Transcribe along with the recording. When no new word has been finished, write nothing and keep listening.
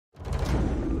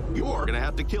You're gonna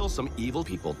have to kill some evil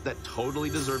people that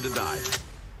totally deserve to die.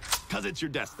 Because it's your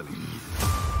destiny.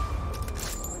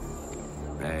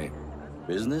 Hey,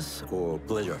 business or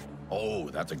pleasure? Oh,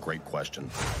 that's a great question.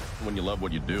 When you love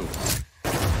what you do.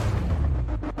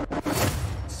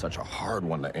 Such a hard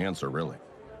one to answer, really.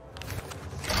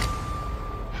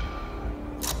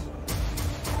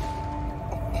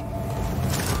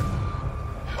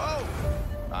 Whoa!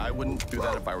 I wouldn't do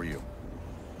that if I were you.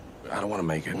 I don't want to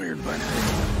make it weird, but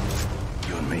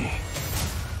you and me,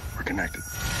 we're connected.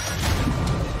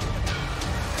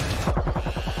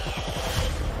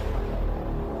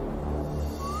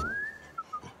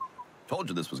 Told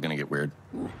you this was gonna get weird.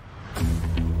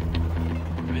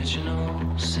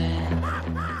 Original sin.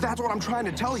 That's what I'm trying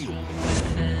to tell you.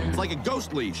 It's like a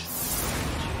ghost leash.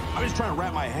 I'm just trying to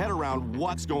wrap my head around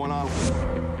what's going on.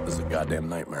 This is a goddamn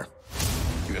nightmare.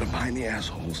 You gotta find the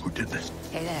assholes who did this.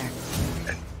 Hey there.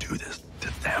 And do this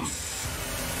to them.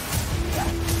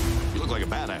 You look like a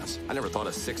badass. I never thought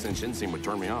a 6-inch inseam would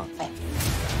turn me on.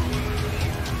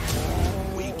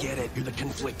 We get it. You're the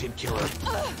conflicted killer.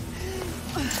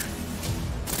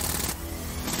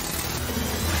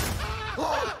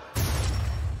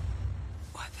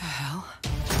 What the hell?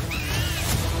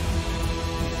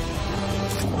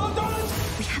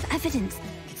 We have evidence.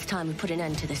 It's time we put an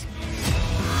end to this.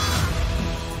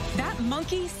 That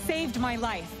monkey saved my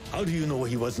life. How do you know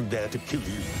he wasn't there to kill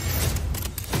you?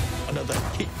 Another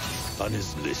hit on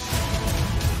his list.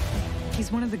 He's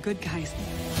one of the good guys.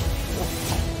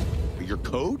 Your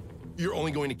code? You're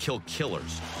only going to kill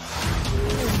killers.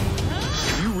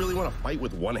 Do you really want to fight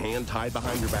with one hand tied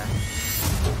behind your back?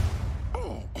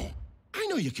 Oh, I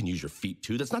know you can use your feet,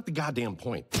 too. That's not the goddamn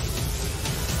point.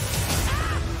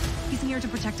 He's here to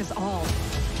protect us all.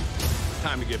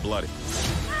 Time to get bloody.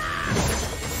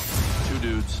 2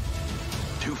 dudes,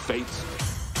 2 fates.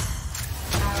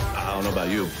 I don't know about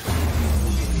you,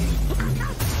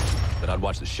 but I'd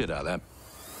watch the shit out of that.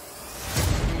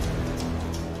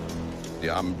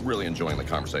 Yeah, I'm really enjoying the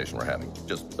conversation we're having.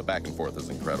 Just the back and forth is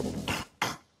incredible.